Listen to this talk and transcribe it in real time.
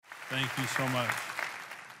Thank you so much.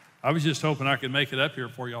 I was just hoping I could make it up here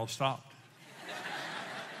before y'all stopped.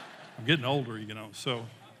 I'm getting older, so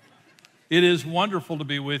it is wonderful to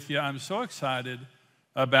be with you. I'm so excited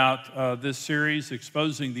about this series,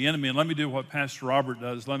 Exposing the Enemy. And let me do what Pastor Robert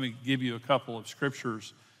does. Let me give you a couple of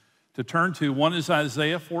scriptures to turn to. One is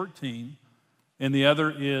Isaiah 14, and the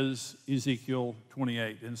other is Ezekiel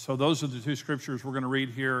 28. And so those are the two scriptures we're going to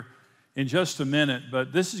read here in just a minute.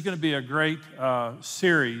 But this is going to be a great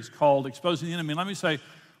series called Exposing the Enemy. And let me say,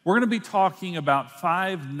 we're going to be talking about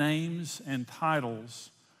 5 names and titles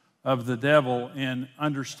of the devil and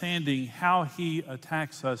understanding how he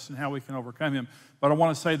attacks us and how we can overcome him. But I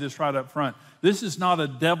want to say this right up front. This is not a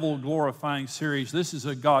devil-glorifying series. This is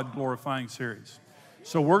a God-glorifying series.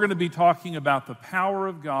 So we're going to be talking about the power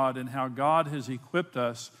of God and how God has equipped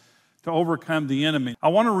us to overcome the enemy. I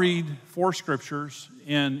want to read 4 scriptures.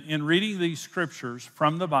 In reading these scriptures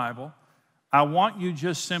from the Bible, I want you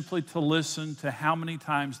just simply to listen to how many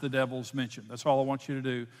times the devil's mentioned. That's all I want you to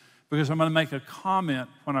do, because I'm going to make a comment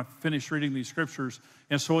when I finish reading these scriptures,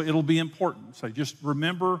 and so it'll be important. So just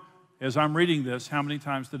remember, as I'm reading this, how many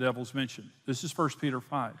times the devil's mentioned. This is 1 Peter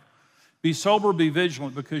 5. Be sober, be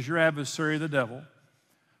vigilant, because your adversary, the devil,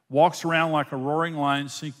 walks around like a roaring lion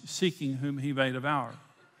seeking whom he may devour.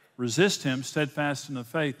 Resist him, steadfast in the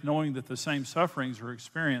faith, knowing that the same sufferings are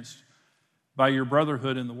experienced by your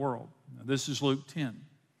brotherhood in the world. Now, this is Luke 10.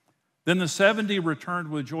 Then the 70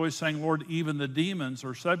 returned with joy, saying, Lord, even the demons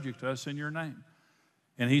are subject to us in your name.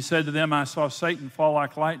 And he said to them, I saw Satan fall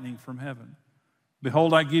like lightning from heaven.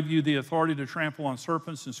 Behold, I give you the authority to trample on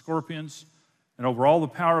serpents and scorpions and over all the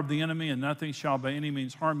power of the enemy, and nothing shall by any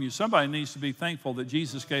means harm you. Somebody needs to be thankful that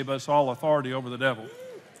Jesus gave us all authority over the devil,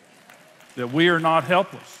 that we are not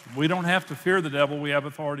helpless. We don't have to fear the devil. We have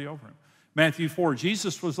authority over him. Matthew 4,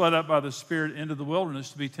 Jesus was led up by the Spirit into the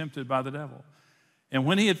wilderness to be tempted by the devil. And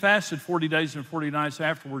when he had fasted 40 days and 40 nights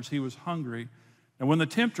afterwards, he was hungry. And when the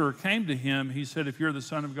tempter came to him, he said, if you're the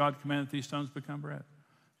Son of God, command that these stones become bread.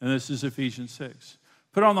 And this is Ephesians 6.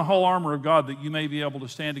 Put on the whole armor of God that you may be able to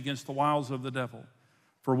stand against the wiles of the devil.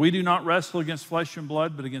 For we do not wrestle against flesh and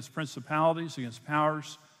blood, but against principalities, against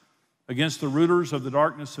powers, against the rulers of the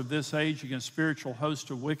darkness of this age, against spiritual hosts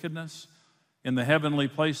of wickedness in the heavenly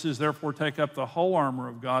places. Therefore take up the whole armor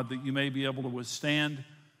of God that you may be able to withstand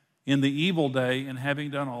in the evil day, and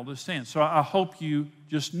having done all to stand. So I hope you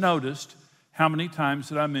just noticed how many times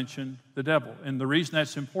that I mentioned the devil. And the reason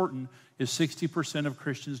that's important is 60% of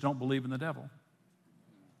Christians don't believe in the devil.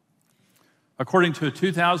 According to a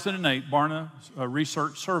 2008 Barna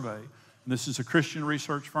research survey, and this is a Christian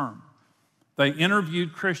research firm, they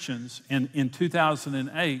interviewed Christians, and in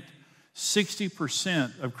 2008,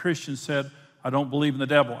 60% of Christians said, I don't believe in the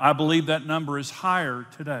devil. I believe that number is higher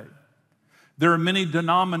today. There are many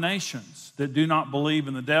denominations that do not believe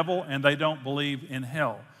in the devil, and they don't believe in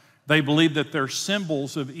hell. They believe that they're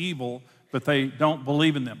symbols of evil, but they don't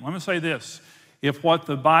believe in them. Let me say this. If what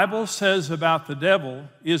the Bible says about the devil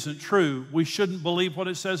isn't true, we shouldn't believe what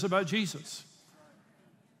it says about Jesus.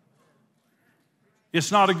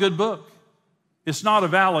 It's not a good book. It's not a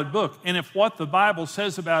valid book. And if what the Bible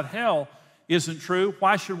says about hell isn't true,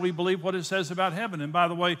 why should we believe what it says about heaven? And by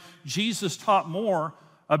the way, Jesus taught more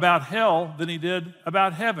about hell than he did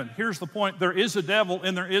about heaven. Here's the point. There is a devil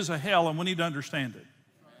and there is a hell, and we need to understand it.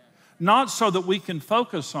 Not so that we can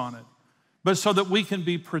focus on it, but so that we can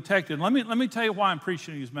be protected. Let me tell you why I'm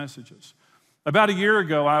preaching these messages. About a year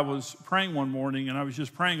ago, I was praying one morning, and I was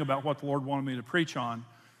just praying about what the Lord wanted me to preach on.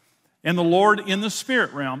 And the Lord in the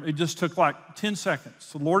spirit realm, it just took like 10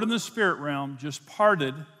 seconds. The Lord in the spirit realm just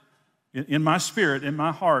parted, in my spirit, in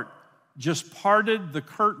my heart, just parted the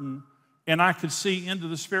curtain, and I could see into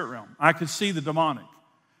the spirit realm. I could see the demonic.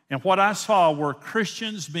 And what I saw were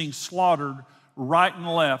Christians being slaughtered right and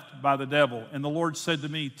left by the devil. And the Lord said to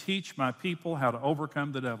me, teach my people how to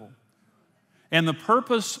overcome the devil. And the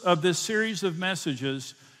purpose of this series of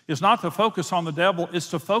messages is not to focus on the devil, it's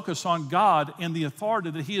to focus on God and the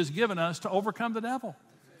authority that he has given us to overcome the devil.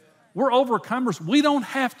 We're overcomers. We don't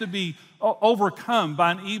have to be overcome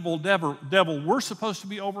by an evil devil. We're supposed to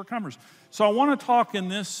be overcomers. So I want to talk in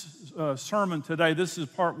this sermon today, this is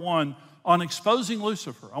part 1, on exposing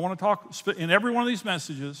Lucifer. I want to talk, in every one of these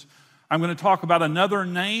messages, I'm going to talk about another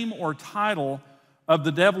name or title of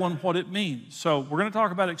the devil and what it means. So we're going to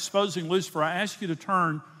talk about exposing Lucifer. I ask you to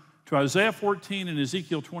turn to Isaiah 14 and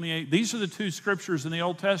Ezekiel 28. These are the 2 scriptures in the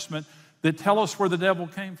Old Testament that tell us where the devil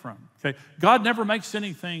came from. Okay? God never makes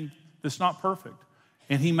anything that's not perfect,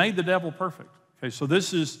 and he made the devil perfect. Okay, so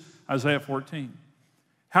this is Isaiah 14.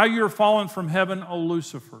 How you are fallen from heaven, O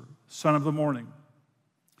Lucifer, son of the morning.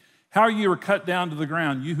 How you are cut down to the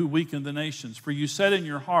ground, you who weaken the nations. For you said in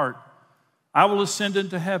your heart, I will ascend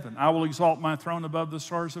into heaven. I will exalt my throne above the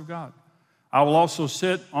stars of God. I will also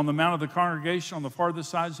sit on the mount of the congregation on the farthest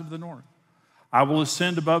sides of the north. I will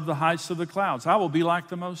ascend above the heights of the clouds. I will be like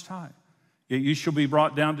the Most High. Yet you shall be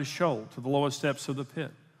brought down to Sheol, to the lowest depths of the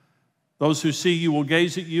pit. Those who see you will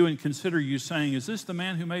gaze at you and consider you, saying, is this the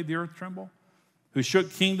man who made the earth tremble? Who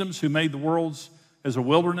shook kingdoms, who made the worlds as a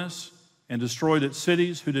wilderness and destroyed its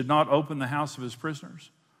cities, who did not open the house of his prisoners?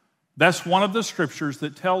 That's one of the scriptures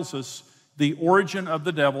that tells us the origin of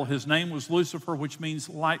the devil. His name was Lucifer, which means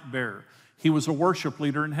light bearer. He was a worship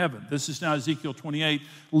leader in heaven. This is now Ezekiel 28.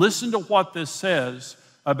 Listen to what this says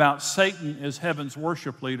about Satan as heaven's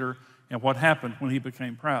worship leader and what happened when he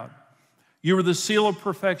became proud. You were the seal of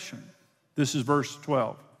perfection. This is verse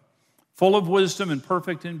 12. Full of wisdom and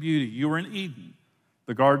perfect in beauty. You were in Eden,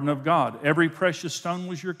 the garden of God. Every precious stone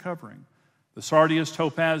was your covering. The sardius,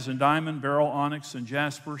 topaz, and diamond, beryl, onyx, and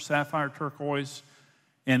jasper, sapphire, turquoise,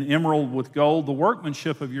 and emerald with gold. The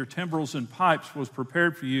workmanship of your timbrels and pipes was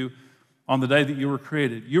prepared for you on the day that you were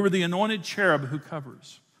created. You were the anointed cherub who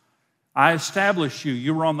covers. I established you.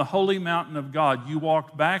 You were on the holy mountain of God. You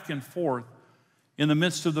walked back and forth in the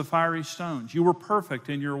midst of the fiery stones. You were perfect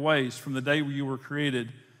in your ways from the day you were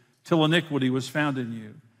created till iniquity was found in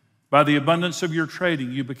you. By the abundance of your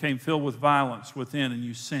trading, you became filled with violence within, and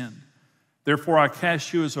you sinned. Therefore, I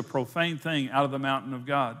cast you as a profane thing out of the mountain of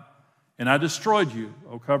God. And I destroyed you,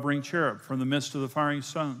 O covering cherub, from the midst of the fiery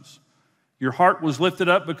stones. Your heart was lifted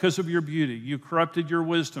up because of your beauty. You corrupted your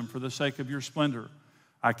wisdom for the sake of your splendor.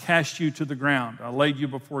 I cast you to the ground. I laid you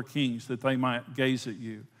before kings that they might gaze at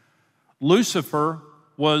you. Lucifer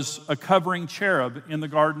was a covering cherub in the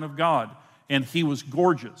garden of God, and he was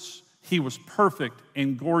gorgeous. He was perfect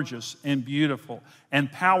and gorgeous and beautiful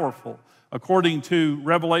and powerful. According to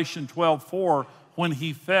Revelation 12:4, when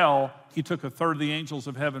he fell, he took a third of the angels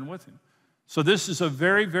of heaven with him. So this is a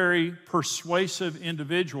very, very persuasive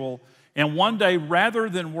individual. And one day, rather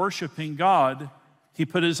than worshiping God, he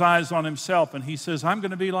put his eyes on himself and he says, I'm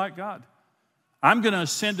going to be like God. I'm going to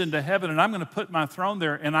ascend into heaven and I'm going to put my throne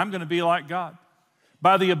there and I'm going to be like God.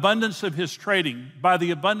 By the abundance of his trading, by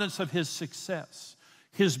the abundance of his success,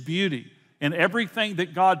 his beauty, and everything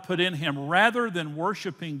that God put in him, rather than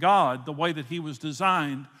worshiping God the way that he was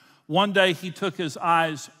designed, one day he took his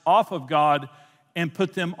eyes off of God and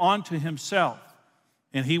put them onto himself.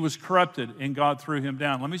 And he was corrupted, and God threw him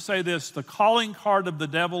down. Let me say this, the calling card of the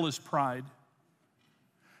devil is pride.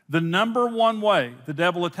 The number one way the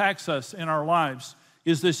devil attacks us in our lives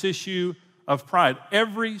is this issue of pride.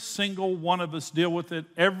 Every single one of us deal with it.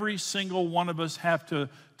 Every single one of us have to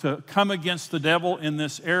come against the devil in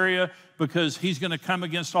this area because he's going to come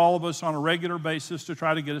against all of us on a regular basis to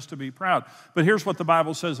try to get us to be proud. But here's what the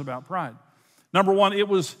Bible says about pride. Number one, it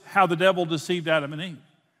was how the devil deceived Adam and Eve.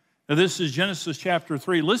 Now, this is Genesis chapter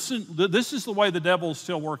 3. Listen, this is the way the devil is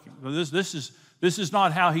still working. This is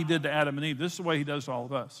not how he did to Adam and Eve. This is the way he does to all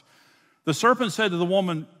of us. The serpent said to the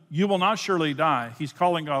woman, you will not surely die. He's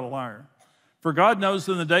calling God a liar. For God knows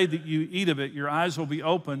that in the day that you eat of it, your eyes will be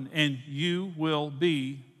open and you will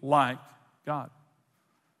be like God,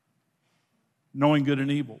 knowing good and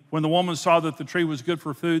evil. When the woman saw that the tree was good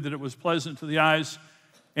for food, that it was pleasant to the eyes,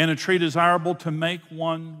 and a tree desirable to make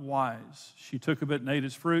one wise, she took of it and ate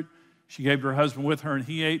its fruit. She gave to her husband with her, and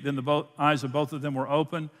he ate. Then the eyes of both of them were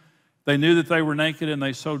open. They knew that they were naked, and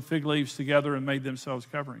they sewed fig leaves together and made themselves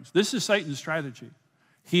coverings. This is Satan's strategy.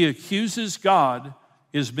 He accuses God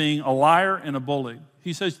as being a liar and a bully.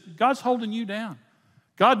 He says, God's holding you down.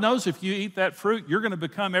 God knows if you eat that fruit, you're going to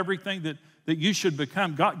become everything that you should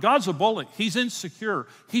become. God's a bully. He's insecure.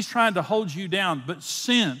 He's trying to hold you down, but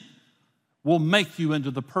sin will make you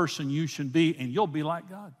into the person you should be, and you'll be like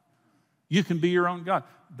God. You can be your own God.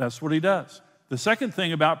 That's what he does. The second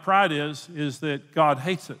thing about pride is that God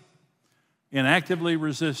hates it and actively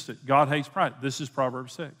resists it. God hates pride. This is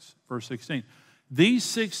Proverbs 6, verse 16. These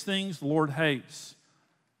 6 things the Lord hates.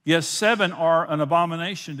 Yes, 7 are an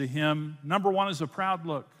abomination to him. Number 1 is a proud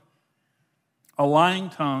look, a lying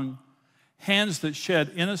tongue, hands that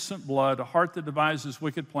shed innocent blood, a heart that devises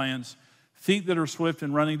wicked plans, feet that are swift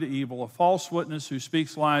in running to evil, a false witness who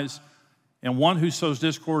speaks lies, and one who sows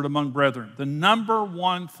discord among brethren. The number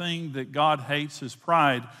 1 thing that God hates is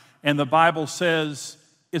pride, and the Bible says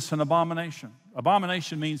it's an abomination.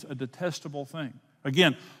 Abomination means a detestable thing.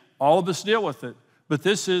 Again, all of us deal with it, but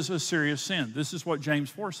this is a serious sin. This is what James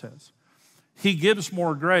 4 says. He gives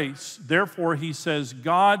more grace. Therefore, he says,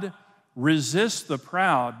 God resists the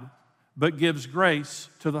proud, but gives grace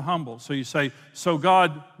to the humble. So you say, so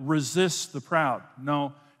God resists the proud.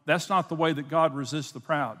 No, that's not the way that God resists the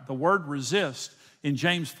proud. The word resist in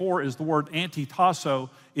James 4 is the word antitasso.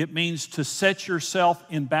 It means to set yourself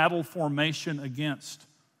in battle formation against.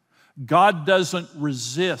 God doesn't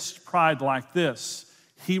resist pride like this.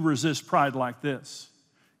 He resists pride like this.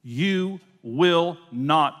 You will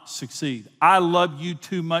not succeed. I love you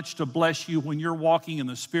too much to bless you when you're walking in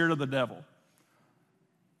the spirit of the devil.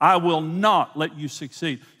 I will not let you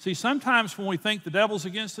succeed. See, sometimes when we think the devil's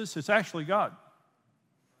against us, it's actually God.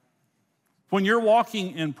 When you're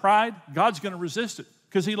walking in pride, God's going to resist it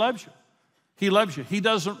because He loves you. He loves you. He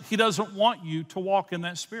doesn't want you to walk in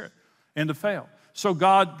that spirit and to fail. So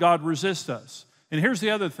God resists us. And here's the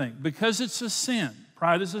other thing. Because it's a sin,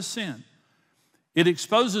 pride is a sin, it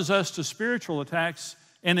exposes us to spiritual attacks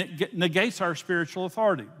and it negates our spiritual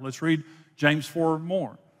authority. Let's read James 4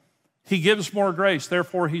 more. He gives more grace.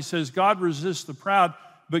 Therefore, he says, God resists the proud,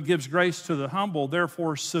 but gives grace to the humble.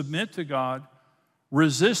 Therefore, submit to God,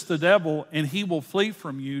 resist the devil, and he will flee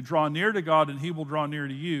from you. Draw near to God, and he will draw near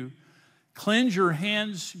to you. Cleanse your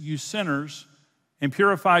hands, you sinners, and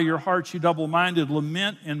purify your hearts, you double-minded.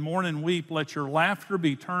 Lament and mourn and weep. Let your laughter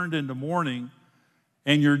be turned into mourning,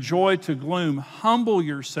 and your joy to gloom. Humble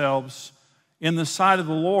yourselves in the sight of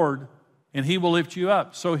the Lord, and he will lift you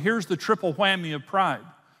up. So here's the triple whammy of pride.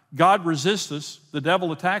 God resists us, the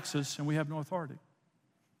devil attacks us, and we have no authority.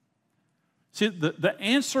 See, the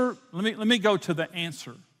answer, let me go to the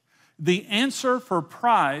answer. The answer for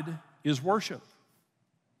pride is worship.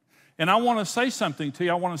 And I want to say something to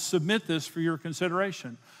you. I want to submit this for your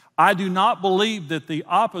consideration. I do not believe that the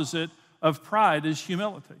opposite of pride is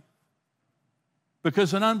humility.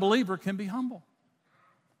 Because an unbeliever can be humble.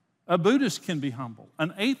 A Buddhist can be humble.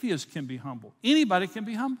 An atheist can be humble. Anybody can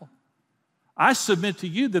be humble. I submit to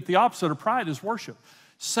you that the opposite of pride is worship.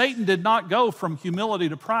 Satan did not go from humility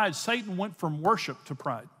to pride. Satan went from worship to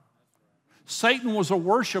pride. Satan was a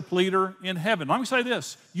worship leader in heaven. Let me say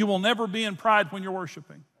this. You will never be in pride when you're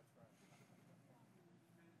worshiping.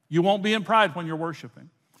 You won't be in pride when you're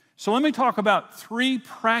worshiping. So let me talk about 3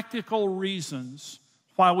 practical reasons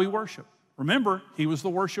why we worship. Remember, he was the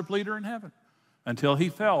worship leader in heaven until he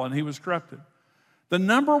fell and he was corrupted. The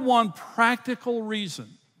number one practical reason,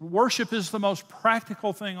 worship is the most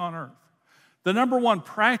practical thing on earth. The number one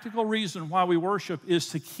practical reason why we worship is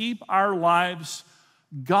to keep our lives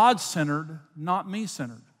God-centered, not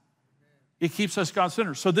me-centered. It keeps us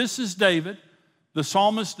God-centered. So this is David, the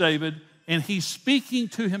psalmist David, and he's speaking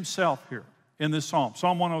to himself here in this psalm,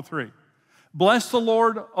 Psalm 103. Bless the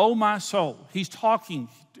Lord, O my soul. He's talking,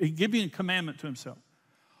 giving a commandment to himself.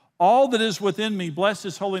 All that is within me, bless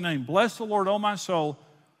his holy name. Bless the Lord, O my soul.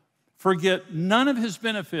 Forget none of his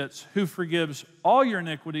benefits, who forgives all your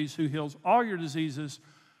iniquities, who heals all your diseases,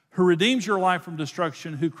 who redeems your life from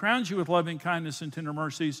destruction, who crowns you with loving kindness and tender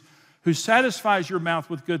mercies, who satisfies your mouth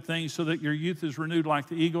with good things so that your youth is renewed like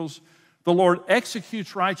the eagles. The Lord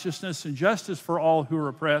executes righteousness and justice for all who are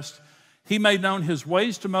oppressed. He made known his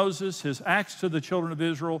ways to Moses, his acts to the children of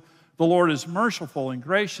Israel. The Lord is merciful and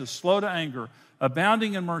gracious, slow to anger,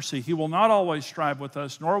 abounding in mercy. He will not always strive with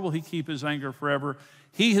us, nor will he keep his anger forever.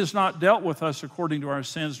 He has not dealt with us according to our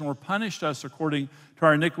sins, nor punished us according to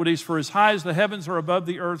our iniquities. For as high as the heavens are above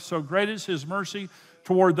the earth, so great is his mercy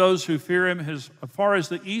toward those who fear him. As far as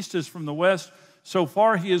the east is from the west, so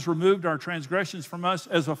far he has removed our transgressions from us.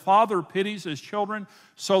 As a father pities his children,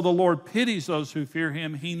 so the Lord pities those who fear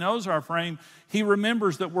him. He knows our frame. He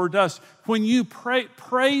remembers that we're dust. When you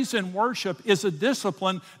praise and worship is a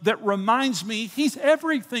discipline that reminds me he's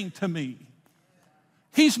everything to me.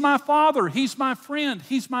 He's my father. He's my friend.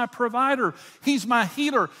 He's my provider. He's my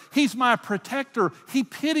healer. He's my protector. He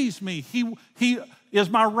pities me. He is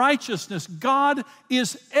my righteousness. God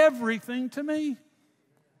is everything to me.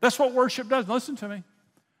 That's what worship does. Listen to me.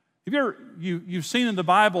 Have you've seen in the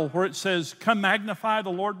Bible where it says, come magnify the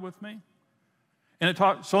Lord with me? And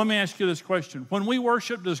so let me ask you this question. When we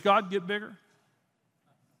worship, does God get bigger?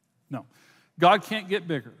 No. God can't get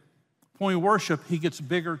bigger. When we worship, he gets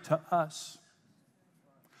bigger to us.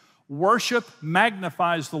 Worship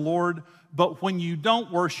magnifies the Lord, but when you don't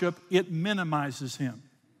worship, it minimizes him.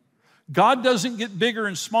 God doesn't get bigger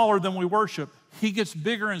and smaller than we worship. He gets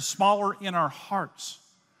bigger and smaller in our hearts.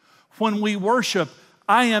 When we worship,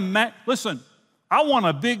 listen, I want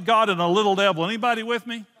a big God and a little devil. Anybody with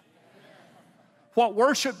me? What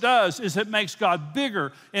worship does is it makes God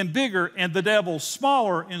bigger and bigger and the devil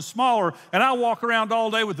smaller and smaller. And I walk around all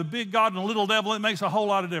day with a big God and a little devil. It makes a whole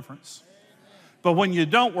lot of difference. But when you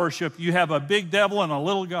don't worship, you have a big devil and a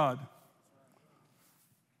little God.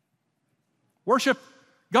 Worship,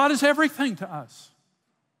 God is everything to us.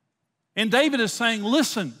 And David is saying,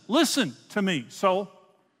 listen to me, soul.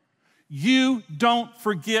 You don't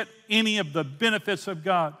forget any of the benefits of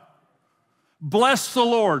God. Bless the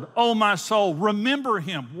Lord, O my soul. Remember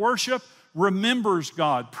him. Worship remembers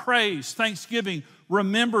God. Praise, thanksgiving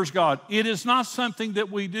remembers God. It is not something that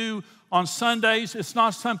we do on Sundays. It's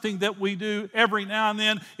not something that we do every now and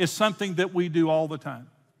then. It's something that we do all the time.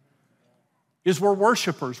 We're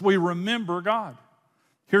worshipers. We remember God.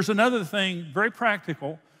 Here's another thing, very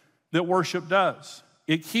practical, that worship does.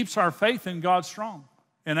 It keeps our faith in God strong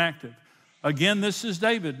and active. Again, this is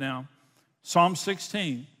David now. Psalm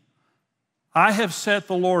 16. I have set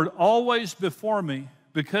the Lord always before me.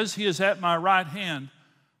 Because he is at my right hand,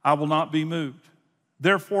 I will not be moved.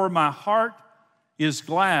 Therefore, my heart is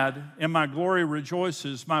glad and my glory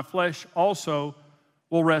rejoices. My flesh also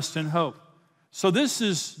will rest in hope. So this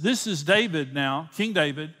is David now, King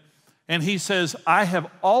David, and he says, I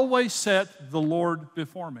have always set the Lord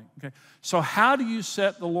before me. Okay. So how do you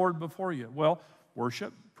set the Lord before you? Well,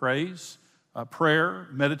 worship, praise, prayer,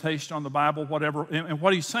 meditation on the Bible, whatever. And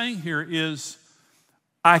what he's saying here is,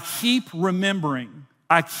 I keep remembering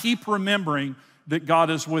that God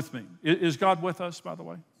is with me. Is God with us, by the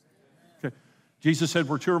way? Okay. Jesus said,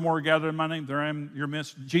 where two or more are gathered in my name, there I am in your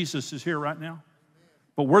midst. Jesus is here right now.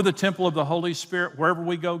 But we're the temple of the Holy Spirit. Wherever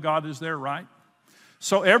we go, God is there, right?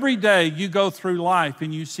 So every day you go through life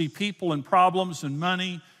and you see people and problems and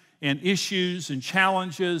money and issues and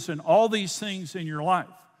challenges and all these things in your life.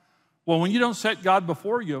 Well, when you don't set God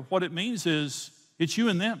before you, what it means is it's you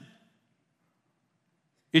and them.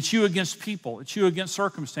 It's you against people. It's you against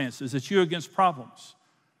circumstances. It's you against problems.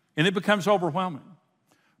 And it becomes overwhelming.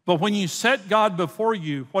 But when you set God before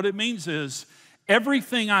you, what it means is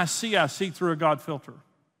everything I see through a God filter.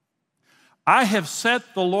 I have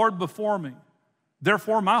set the Lord before me.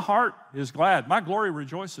 Therefore, my heart is glad. My glory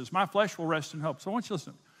rejoices. My flesh will rest in hope. So I want you to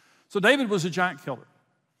listen. So David was a giant killer.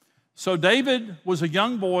 So David was a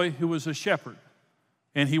young boy who was a shepherd.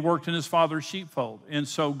 And he worked in his father's sheepfold. And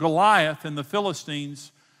so Goliath and the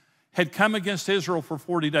Philistines had come against Israel for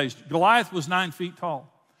 40 days. Goliath was 9 feet tall.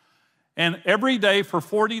 And every day for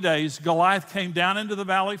 40 days, Goliath came down into the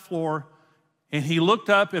valley floor and he looked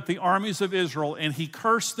up at the armies of Israel and he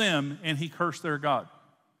cursed them and he cursed their God.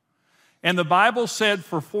 And the Bible said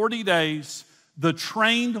for 40 days, the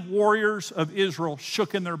trained warriors of Israel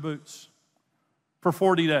shook in their boots for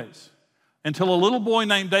 40 days until a little boy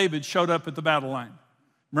named David showed up at the battle line.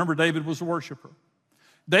 Remember, David was a worshiper.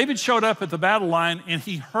 David showed up at the battle line and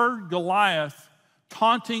he heard Goliath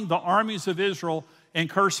taunting the armies of Israel and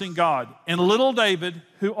cursing God. And little David,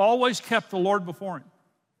 who always kept the Lord before him,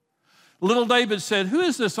 little David said, who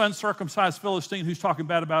is this uncircumcised Philistine who's talking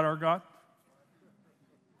bad about our God?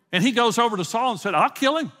 And he goes over to Saul and said, I'll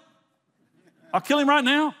kill him. I'll kill him right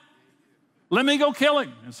now. Let me go kill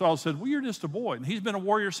him. And Saul said, well, you're just a boy. And he's been a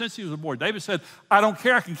warrior since he was a boy. David said, I don't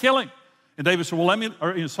care, I can kill him. And David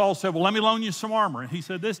said, Saul said, well, let me loan you some armor. And he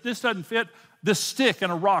said, this doesn't fit. This stick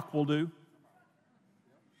and a rock will do.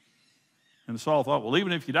 And Saul thought, well,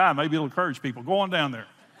 even if you die, maybe it'll encourage people. Go on down there.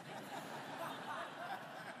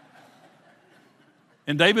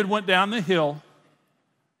 And David went down the hill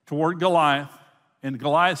toward Goliath. And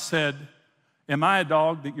Goliath said, am I a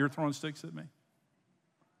dog that you're throwing sticks at me?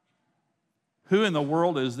 Who in the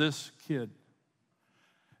world is this kid?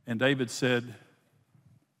 And David said,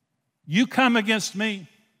 you come against me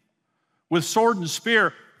with sword and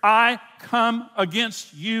spear. I come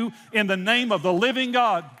against you in the name of the living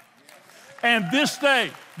God. And this day,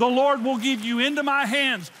 the Lord will give you into my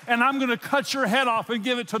hands, and I'm going to cut your head off and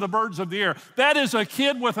give it to the birds of the air. That is a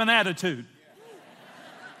kid with an attitude.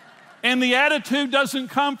 And the attitude doesn't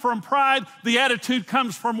come from pride. The attitude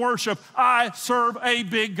comes from worship. I serve a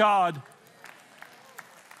big God.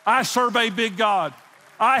 I serve a big God.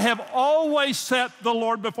 I have always set the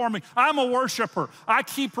Lord before me. I'm a worshiper. I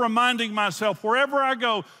keep reminding myself, wherever I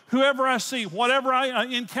go, whoever I see, whatever I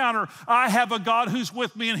encounter, I have a God who's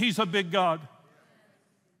with me, and he's a big God.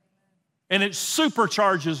 And it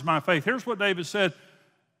supercharges my faith. Here's what David said.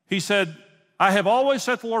 He said, I have always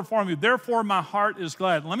set the Lord before me, therefore my heart is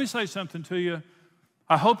glad. Let me say something to you.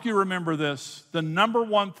 I hope you remember this. The number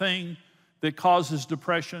one thing that causes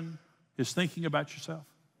depression is thinking about yourself.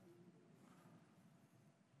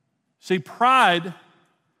 See, pride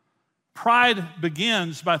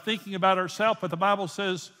begins by thinking about ourselves, but the Bible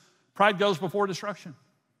says pride goes before destruction.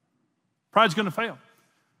 Pride's going to fail.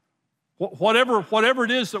 Whatever it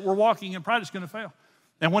is that we're walking in pride, is going to fail.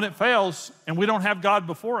 And when it fails and we don't have God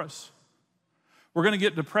before us, we're going to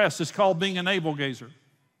get depressed. It's called being a navel-gazer.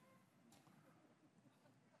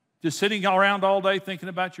 Just sitting around all day thinking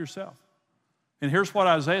about yourself. And here's what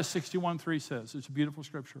Isaiah 61:3 says. It's a beautiful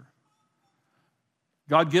scripture.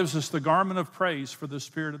 God gives us the garment of praise for the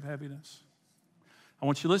spirit of heaviness. I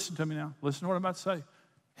want you to listen to me now. Listen to what I'm about to say.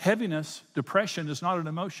 Heaviness, depression is not an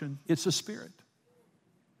emotion, it's a spirit.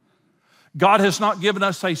 God has not given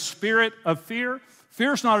us a spirit of fear.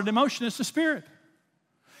 Fear is not an emotion, it's a spirit.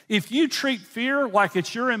 If you treat fear like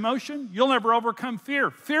it's your emotion, you'll never overcome fear.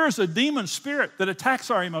 Fear is a demon spirit that attacks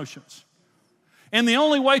our emotions. And the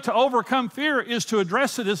only way to overcome fear is to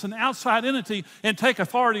address it as an outside entity and take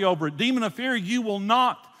authority over it. Demon of fear, you will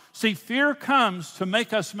not. See, fear comes to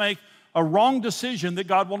make us make a wrong decision that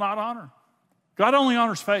God will not honor. God only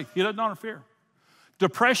honors faith. He doesn't honor fear.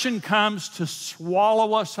 Depression comes to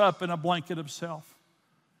swallow us up in a blanket of self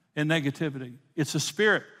and negativity. It's a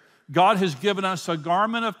spirit. God has given us a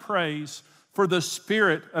garment of praise for the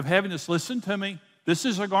spirit of heaviness. Listen to me. This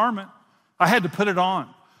is a garment. I had to put it on.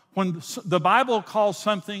 When the Bible calls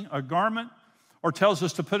something a garment or tells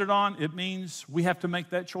us to put it on, it means we have to make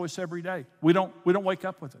that choice every day. We don't wake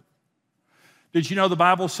up with it. Did you know the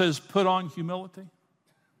Bible says put on humility?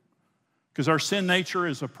 Because our sin nature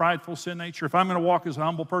is a prideful sin nature. If I'm going to walk as a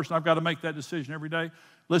humble person, I've got to make that decision every day.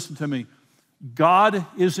 Listen to me. God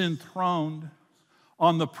is enthroned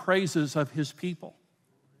on the praises of his people.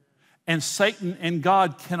 And Satan and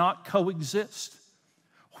God cannot coexist.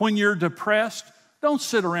 When you're depressed, don't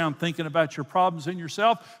sit around thinking about your problems and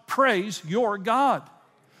yourself. Praise your God.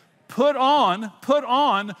 Put on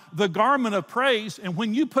the garment of praise, and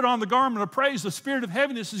when you put on the garment of praise, the spirit of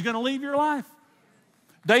heaviness is going to leave your life.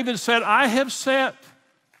 David said, I have set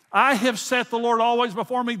the Lord always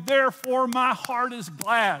before me, therefore my heart is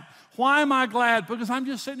glad. Why am I glad? Because I'm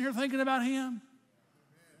just sitting here thinking about him.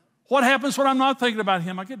 What happens when I'm not thinking about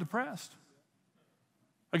him? I get depressed.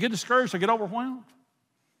 I get discouraged. I get overwhelmed.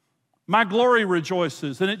 My glory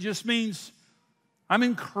rejoices, and it just means I'm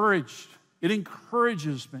encouraged. It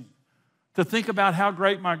encourages me to think about how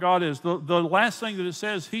great my God is. The last thing that it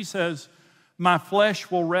says, he says, my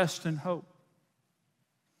flesh will rest in hope.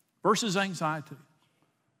 Versus anxiety.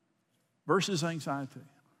 Versus anxiety.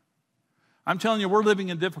 I'm telling you, we're living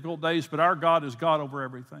in difficult days, but our God is God over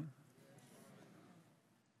everything.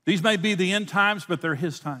 These may be the end times, but they're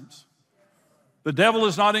his times. The devil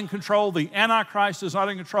is not in control. The Antichrist is not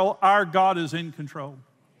in control. Our God is in control.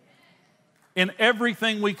 In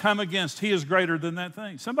everything we come against, he is greater than that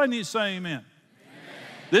thing. Somebody needs to say amen.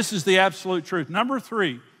 This is the absolute truth. Number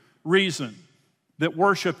 3 reason that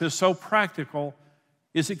worship is so practical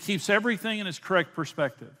is it keeps everything in its correct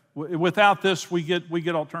perspective. Without this, we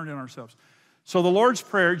get all turned in ourselves. So the Lord's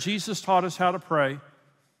Prayer, Jesus taught us how to pray.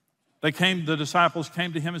 The disciples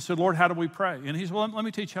came to him and said, Lord, how do we pray? And he said, well, let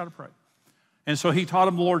me teach you how to pray. And so he taught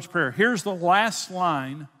them the Lord's Prayer. Here's the last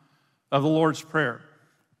line of the Lord's Prayer.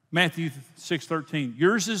 Matthew 6:13.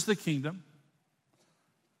 Yours is the kingdom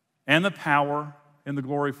and the power and the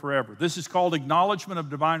glory forever. This is called acknowledgement of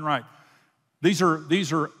divine right. These are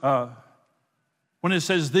when it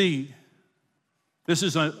says this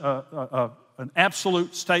is an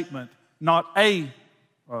absolute statement, not a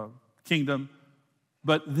kingdom,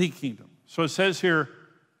 but the kingdom. So it says here,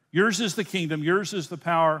 yours is the kingdom, yours is the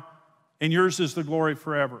power, and yours is the glory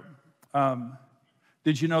forever.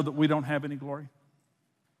 Did you know that we don't have any glory?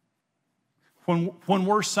 When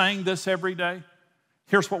we're saying this every day,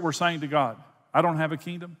 here's what we're saying to God. I don't have a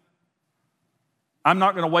kingdom. I'm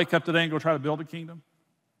not going to wake up today and go try to build a kingdom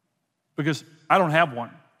because I don't have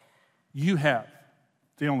one. You have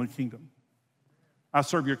the only kingdom. I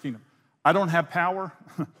serve your kingdom. I don't have power.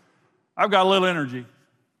 I've got a little energy.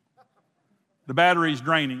 The battery's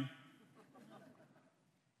draining.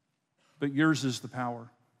 But yours is the power.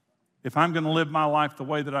 If I'm going to live my life the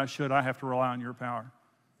way that I should, I have to rely on your power.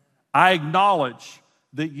 I acknowledge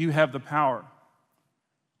that you have the power,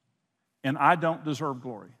 and I don't deserve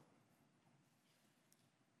glory.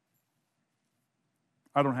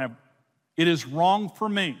 I don't have. It is wrong for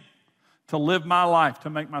me to live my life to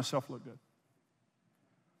make myself look good.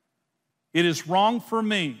 It is wrong for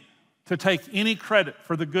me to take any credit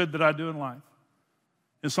for the good that I do in life.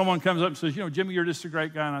 And someone comes up and says, Jimmy, you're just a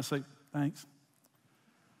great guy. And I say, thanks.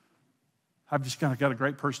 I've just kind of got a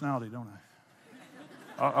great personality, don't I?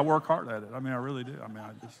 I work hard at it. I mean, I really do. I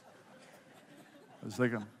was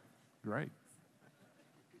thinking, great.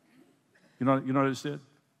 You know what I just did?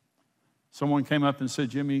 Someone came up and said,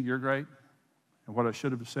 Jimmy, you're great. And what I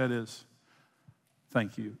should have said is,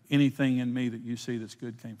 thank you. Anything in me that you see that's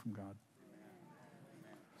good came from God.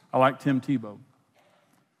 I like Tim Tebow.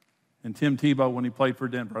 And Tim Tebow, when he played for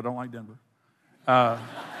Denver, I don't like Denver.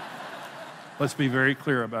 Let's be very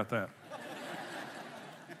clear about that.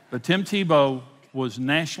 But Tim Tebow was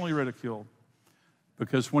nationally ridiculed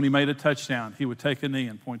because when he made a touchdown, he would take a knee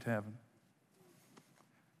and point to heaven.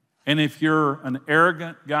 And if you're an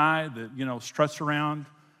arrogant guy that, struts around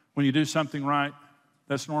when you do something right,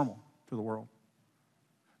 that's normal to the world.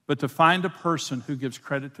 But to find a person who gives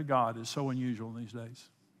credit to God is so unusual these days.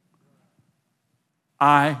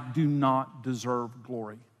 I do not deserve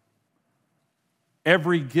glory.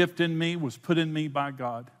 Every gift in me was put in me by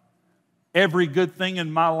God. Every good thing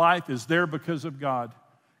in my life is there because of God.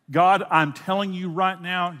 God, I'm telling you right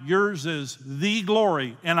now, yours is the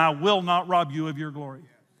glory, and I will not rob you of your glory.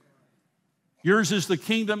 Yours is the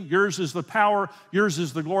kingdom, yours is the power, yours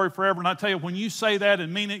is the glory forever. And I tell you, when you say that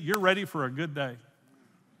and mean it, you're ready for a good day.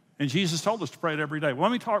 And Jesus told us to pray it every day. Well,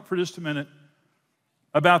 let me talk for just a minute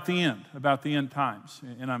about the end times,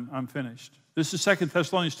 and I'm finished. This is 2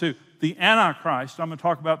 Thessalonians 2. The Antichrist, I'm going to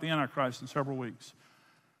talk about the Antichrist in several weeks.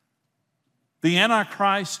 The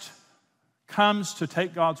Antichrist comes to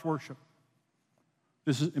take God's worship.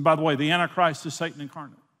 And by the way, the Antichrist is Satan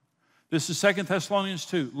incarnate. This is 2 Thessalonians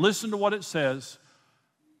 2. Listen to what it says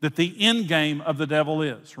that the end game of the devil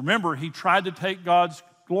is. Remember, he tried to take God's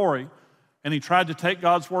glory, and he tried to take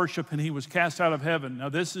God's worship, and he was cast out of heaven. Now,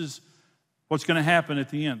 this is what's going to happen at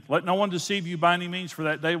the end. Let no one deceive you by any means, for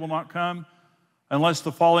that day will not come unless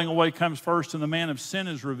the falling away comes first and the man of sin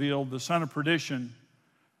is revealed, the son of perdition,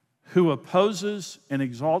 who opposes and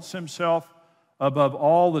exalts himself above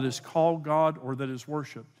all that is called God or that is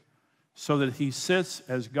worshiped, so that he sits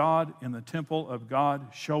as God in the temple of God,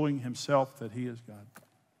 showing himself that he is God.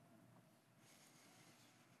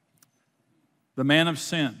 The man of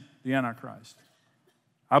sin, the Antichrist,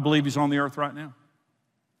 I believe he's on the earth right now.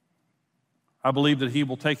 I believe that he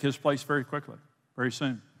will take his place very quickly, very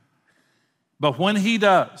soon. But when he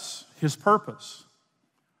does, his purpose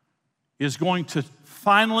is going to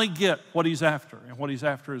finally get what he's after, and what he's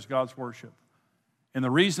after is God's worship. And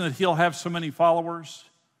the reason that he'll have so many followers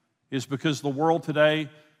is because the world today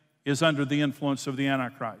is under the influence of the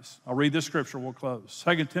Antichrist. I'll read this scripture, we'll close.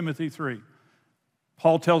 2 Timothy 3.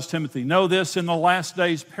 Paul tells Timothy, know this, in the last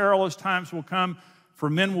days perilous times will come, for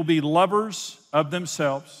men will be lovers of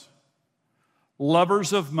themselves,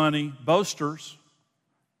 lovers of money, boasters,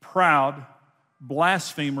 proud,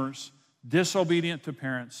 blasphemers, disobedient to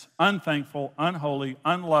parents, unthankful, unholy,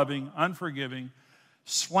 unloving, unforgiving,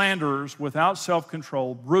 slanderers, without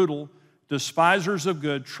self-control, brutal, despisers of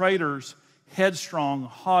good, traitors, headstrong,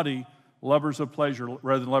 haughty, lovers of pleasure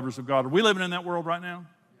rather than lovers of God. Are we living in that world right now?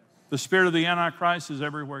 The spirit of the Antichrist is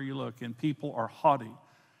everywhere you look, and people are haughty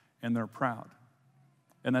and they're proud.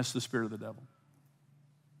 And that's the spirit of the devil.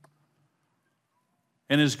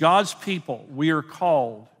 And as God's people, we are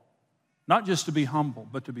called not just to be humble,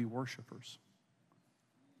 but to be worshipers.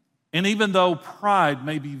 And even though pride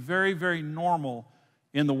may be very, very normal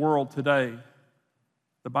in the world today,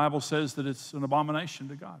 the Bible says that it's an abomination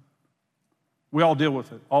to God. We all deal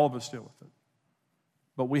with it. All of us deal with it.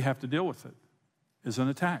 But we have to deal with it as an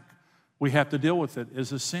attack. We have to deal with it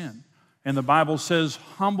as a sin. And the Bible says,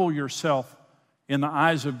 humble yourself in the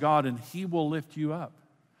eyes of God, and he will lift you up.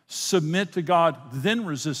 Submit to God, then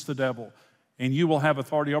resist the devil, and you will have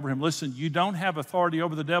authority over him. Listen, you don't have authority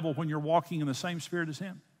over the devil when you're walking in the same spirit as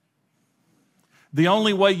him. The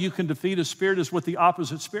only way you can defeat a spirit is with the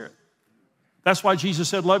opposite spirit. That's why Jesus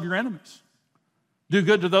said, love your enemies. Do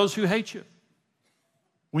good to those who hate you.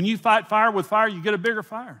 When you fight fire with fire, you get a bigger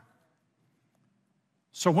fire.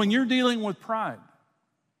 So when you're dealing with pride,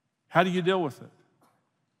 how do you deal with it?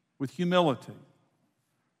 With humility.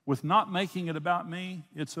 With not making it about me,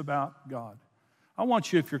 it's about God. I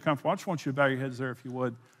want you, if you're comfortable, I just want you to bow your heads there if you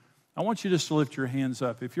would. I want you just to lift your hands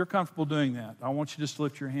up. If you're comfortable doing that, I want you just to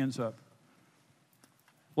lift your hands up.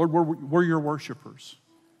 Lord, we're your worshipers,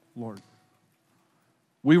 Lord.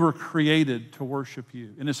 We were created to worship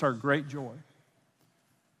you, and it's our great joy.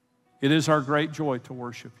 It is our great joy to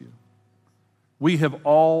worship you. We have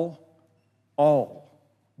all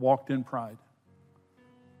walked in pride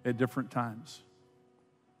at different times.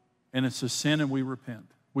 And it's a sin, and we repent.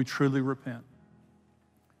 We truly repent.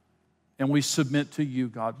 And we submit to you,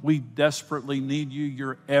 God. We desperately need you.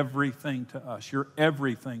 You're everything to us. You're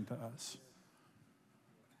everything to us.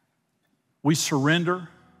 We surrender,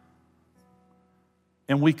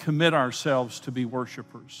 and we commit ourselves to be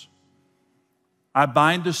worshipers. I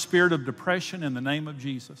bind the spirit of depression in the name of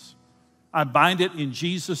Jesus. I bind it in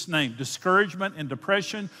Jesus' name. Discouragement and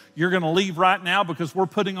depression, you're going to leave right now, because we're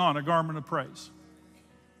putting on a garment of praise.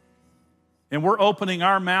 And we're opening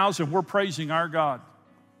our mouths and we're praising our God.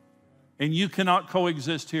 And you cannot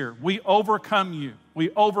coexist here. We overcome you. We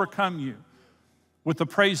overcome you with the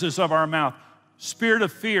praises of our mouth. Spirit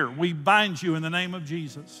of fear, we bind you in the name of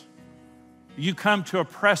Jesus. You come to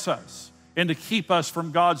oppress us and to keep us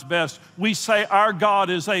from God's best. We say our God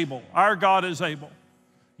is able. Our God is able.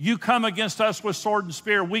 You come against us with sword and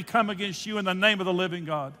spear. We come against you in the name of the living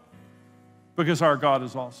God, because our God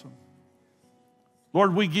is awesome.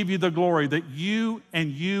 Lord, we give you the glory that you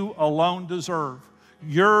and you alone deserve.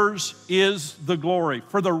 Yours is the glory.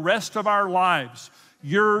 For the rest of our lives,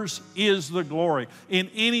 yours is the glory. In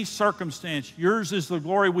any circumstance, yours is the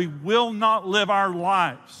glory. We will not live our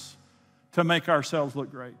lives to make ourselves look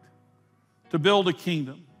great, to build a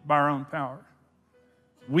kingdom by our own power.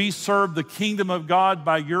 We serve the kingdom of God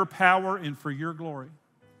by your power and for your glory.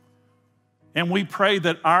 And we pray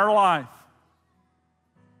that our lives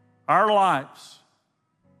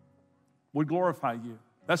would glorify you.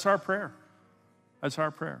 That's our prayer. That's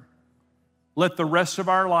our prayer. Let the rest of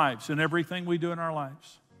our lives and everything we do in our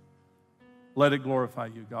lives, let it glorify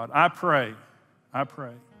you, God. I pray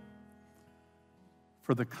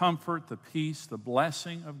for the comfort, the peace, the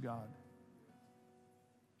blessing of God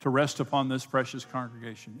to rest upon this precious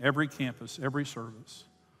congregation, every campus, every service.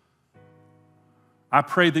 I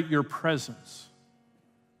pray that your presence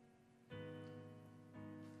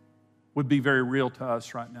would be very real to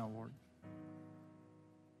us right now, Lord.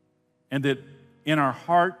 And that in our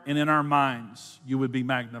heart and in our minds, you would be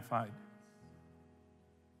magnified.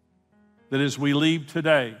 That as we leave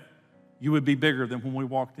today, you would be bigger than when we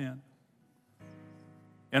walked in.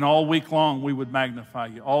 And all week long, we would magnify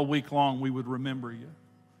you. All week long, we would remember you.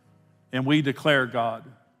 And we declare, God,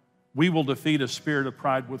 we will defeat a spirit of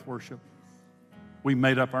pride with worship. We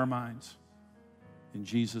made up our minds. In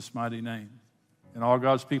Jesus' mighty name. And all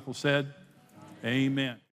God's people said, amen.